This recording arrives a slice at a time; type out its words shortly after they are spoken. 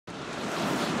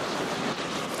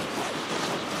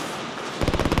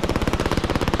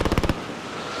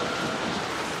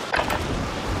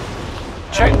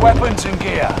Check weapons and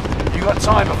gear. You got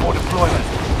time before deployment.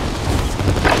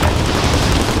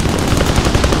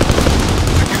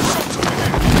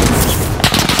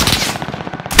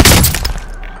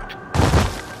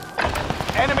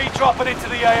 Enemy dropping into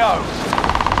the AO.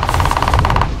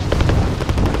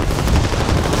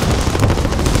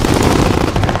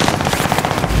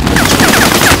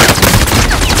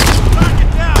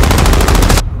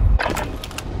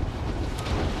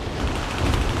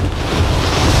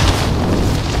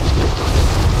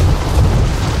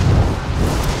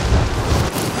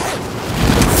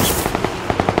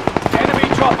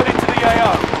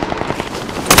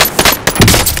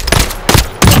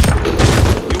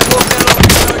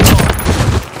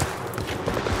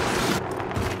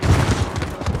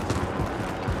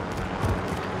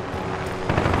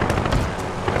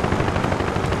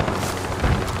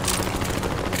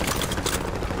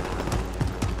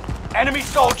 Enemy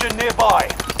soldier nearby.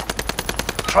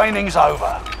 Training's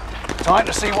over. Time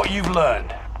to see what you've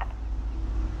learned.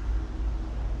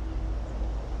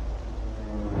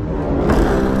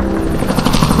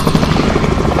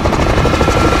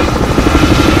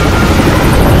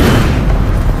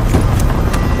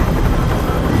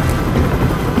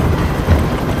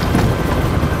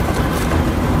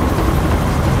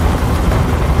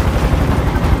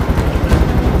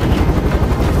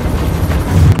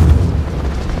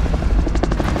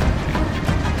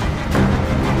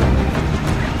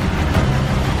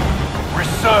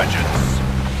 Resurgence.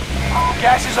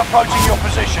 Gas is approaching your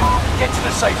position. Get to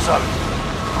the safe zone.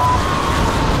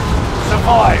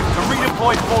 Survive to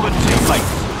redeploy fallen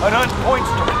teammates and earn points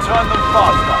to return them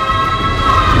faster.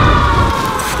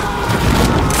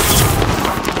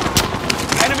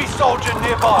 Enemy soldier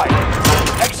nearby.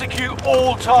 Execute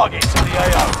all targets in the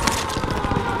AO.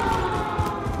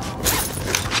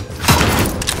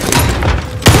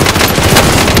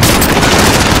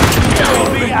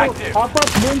 UAV active. Hop up,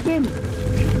 maintain.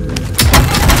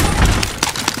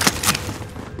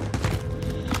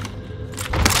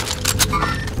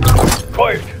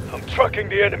 Quiet. I'm tracking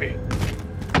the enemy.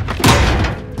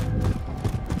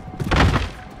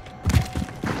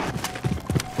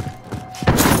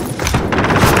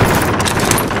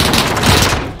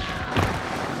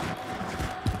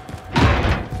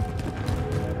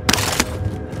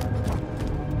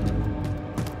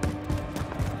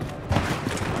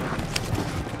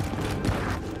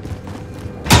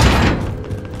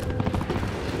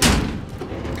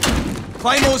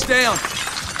 Claymore's down.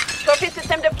 Trophy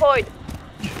system deployed.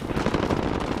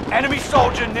 Enemy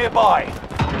soldier nearby.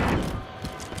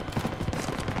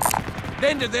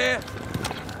 Vendor there.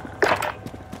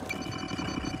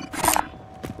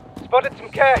 Spotted some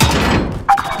cash.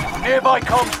 Nearby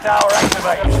comms tower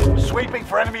activated. Sweeping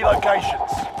for enemy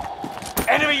locations.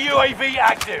 Enemy UAV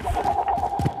active.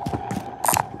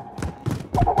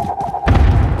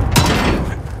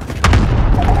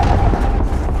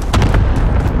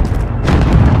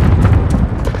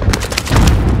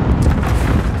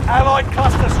 Allied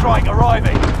cluster strike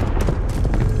arriving.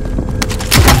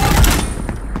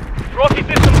 Rocket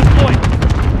system deployed.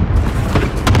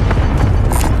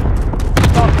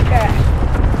 Got cash.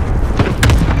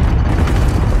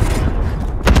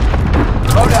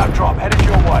 Loadout drop headed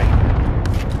your way.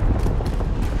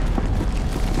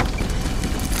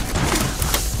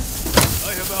 I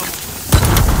have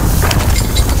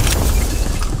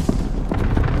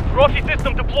ammo. Rocket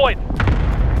system deployed.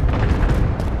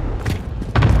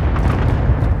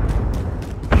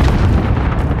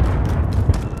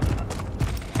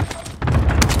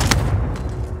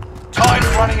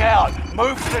 Running out.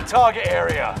 Move to the target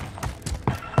area.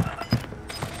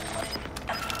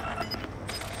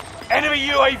 Enemy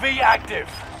UAV active.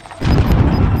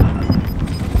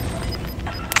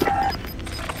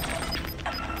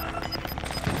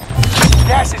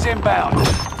 Gas is inbound.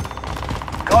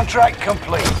 Contract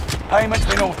complete. Payment's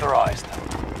been authorized.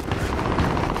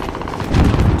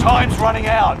 Time's running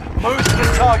out. Move to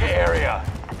the target area.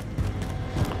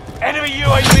 Enemy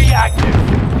UAV active.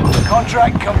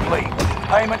 Contract complete.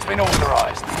 Payment's been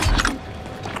authorized.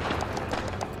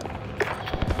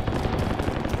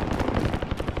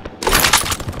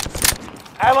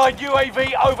 Allied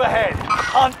UAV overhead.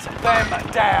 Hunt them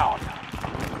down.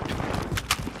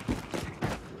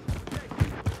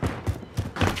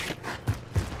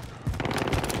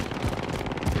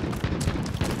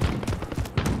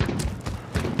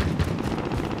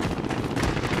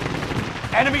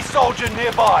 Enemy soldier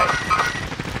nearby.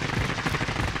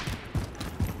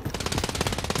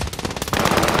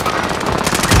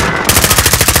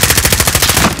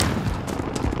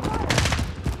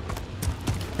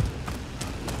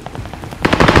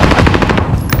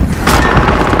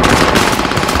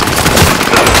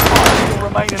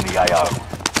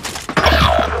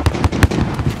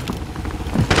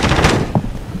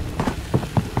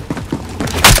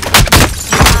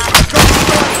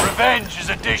 Revenge is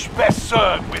a dish best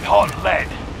served with hot lead.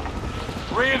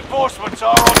 Reinforcements are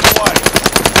on the way.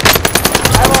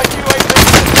 Allied UAV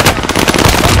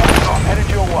headed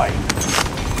your way.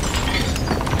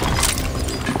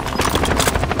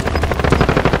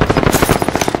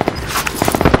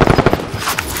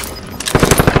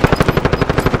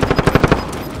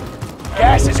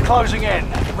 Gas is closing in.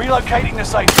 Relocating the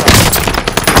safe zone.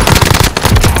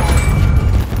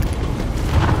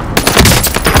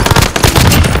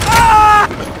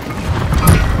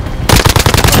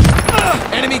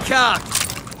 Enemy car!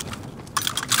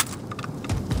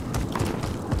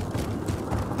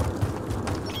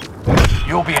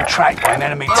 You're being tracked by an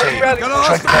enemy team. Got a Tread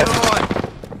hostile carefully. line.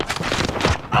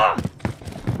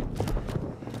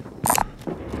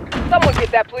 Someone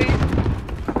get that, please.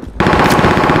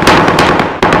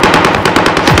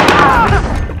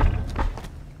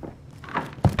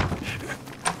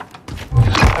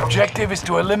 Objective is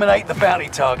to eliminate the bounty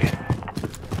target.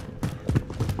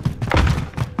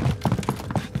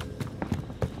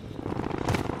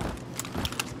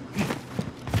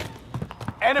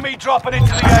 Enemy dropping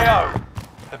into the AO.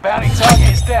 The bounty target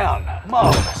is down.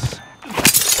 Marvelous.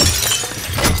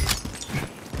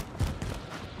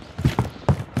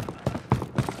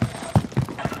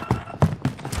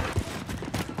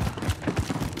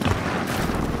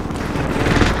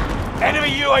 Enemy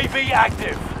UAV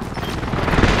active.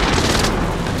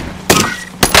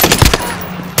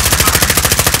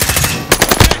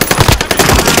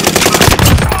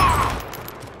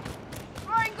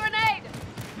 Throwing grenade!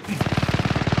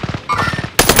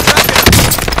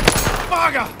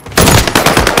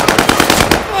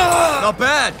 Not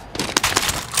bad.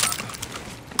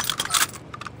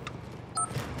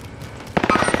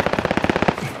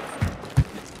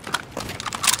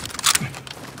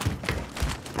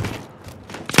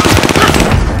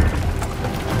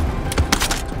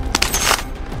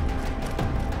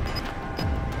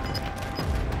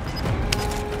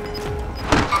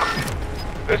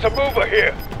 There's a mover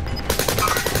here.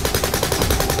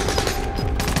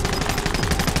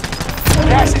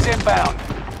 Gas is inbound.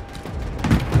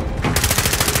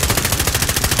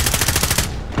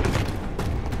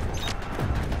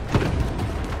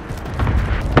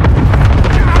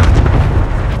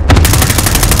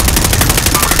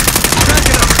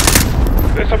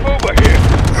 There's a mover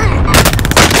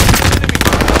here.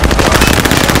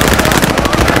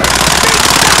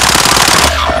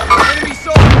 Enemy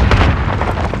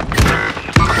soldier!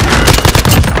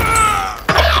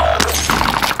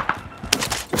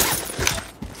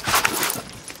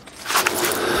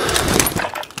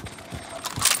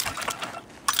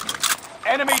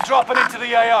 Enemy dropping into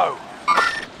the AO.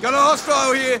 Got a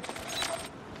hostile here.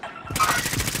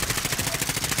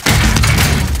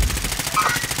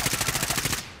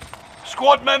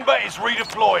 Squad member is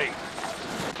redeploying.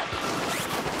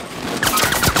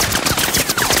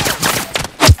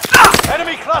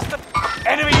 Enemy cluster.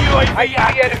 Enemy UAV I see the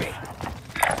active. enemy.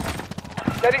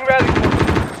 Setting rally point.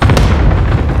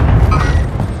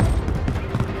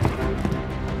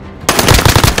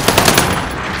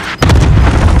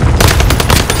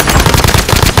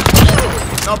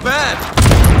 Not bad.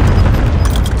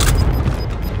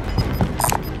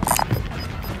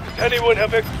 Does anyone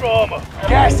have extra armor?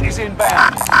 Gas is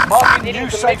inbound. Marking Needing new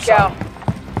some safe mid-cal. zone.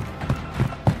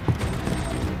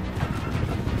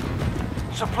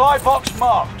 Supply box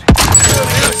marked.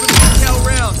 Got some cal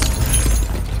rounds.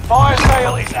 Fire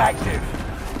sale is active.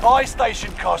 Buy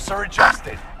station costs are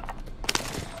adjusted.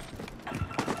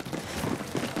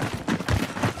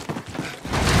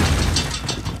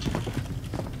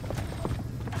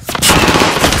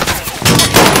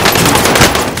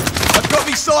 I've got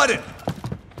me sighted.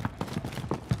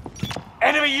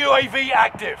 Enemy UAV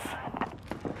active.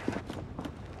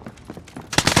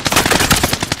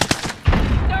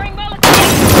 Throwing Molotov!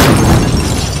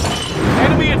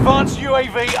 Enemy advanced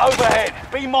UAV overhead.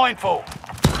 Be mindful.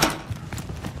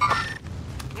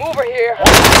 Mover here.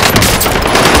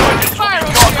 Fire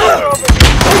Fire over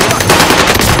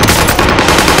here!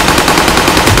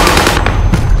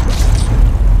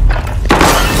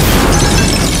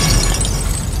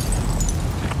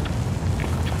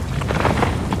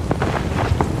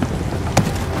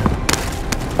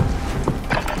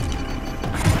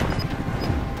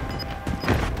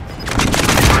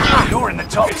 You're in the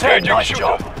top 10. Engaging Nice shooter.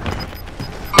 job.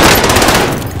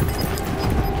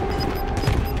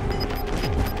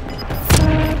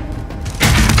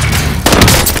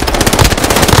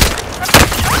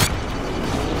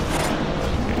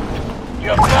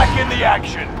 You're back in the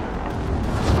action.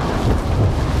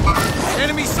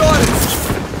 Enemy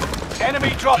sighted.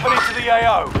 Enemy dropping into the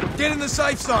AO. Get in the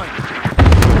safe zone.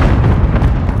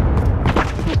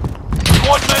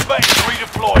 Squad member is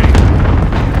redeploying.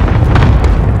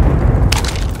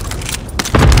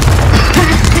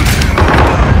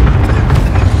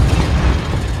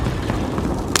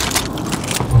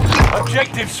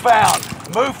 Objectives found.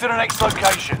 Move to the next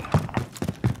location.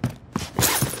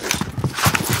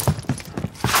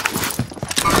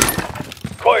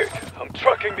 Quiet. I'm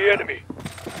tracking the enemy.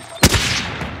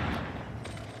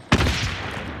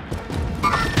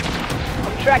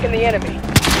 I'm tracking the enemy.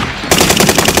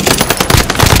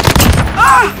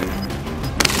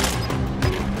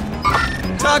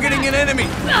 Targeting an enemy.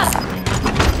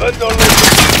 Vendor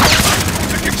located.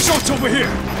 Taking shots over here.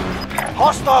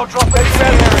 Hostile drop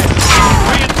intel area.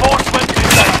 Reinforcement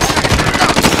engaged.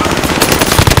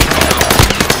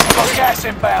 Got gas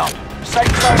inbound.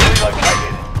 Safe zone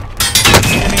relocated.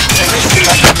 Enemy position.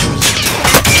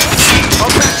 I'll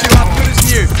patch you up good as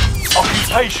new.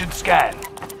 Occupation scan.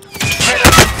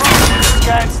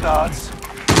 Scan starts.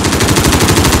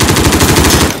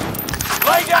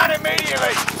 Lay down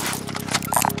immediately.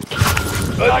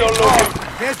 Vendor located.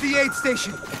 There's the aid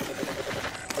station.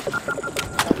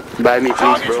 Buy me, please,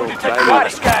 Targets bro. were detected Buy by me. the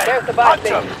scan. There's the buy Hunt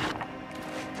station. them.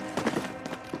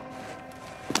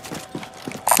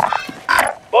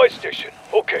 Buy station.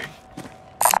 Okay.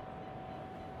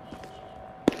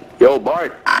 Yo,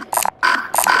 Bart.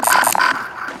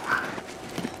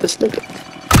 This nigga.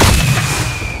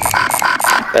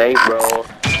 Thanks, bro.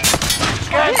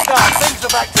 Scan start. Things are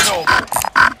back to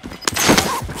normal.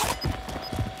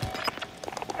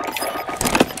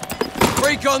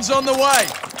 Recon's on the way.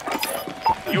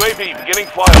 UAV beginning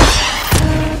flyover.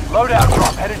 Loadout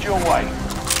drop headed your way.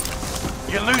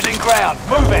 You're losing ground.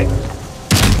 Move it.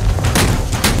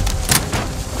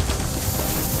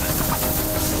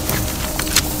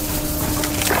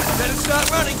 Better start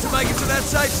running to make it to that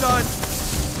safe zone.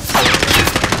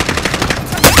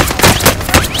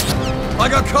 I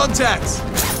got contacts.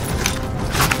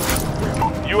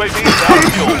 UAV is out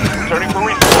of fuel. Returning for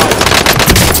resupply.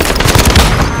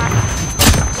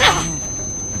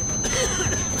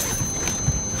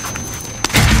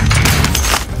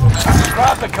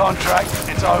 Grab the contract.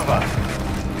 It's over.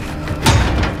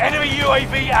 Enemy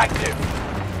UAV active.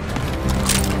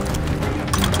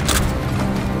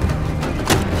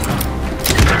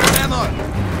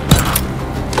 Ammo.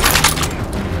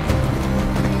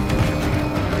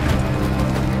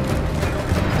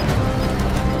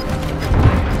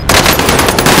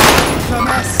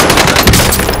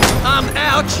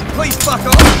 Ouch! Please fuck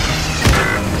off!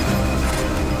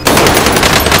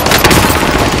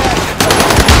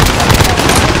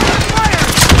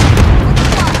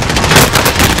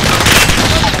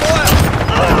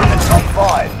 Top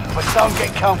 5, but don't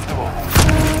get comfortable.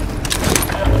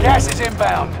 Gas is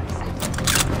inbound.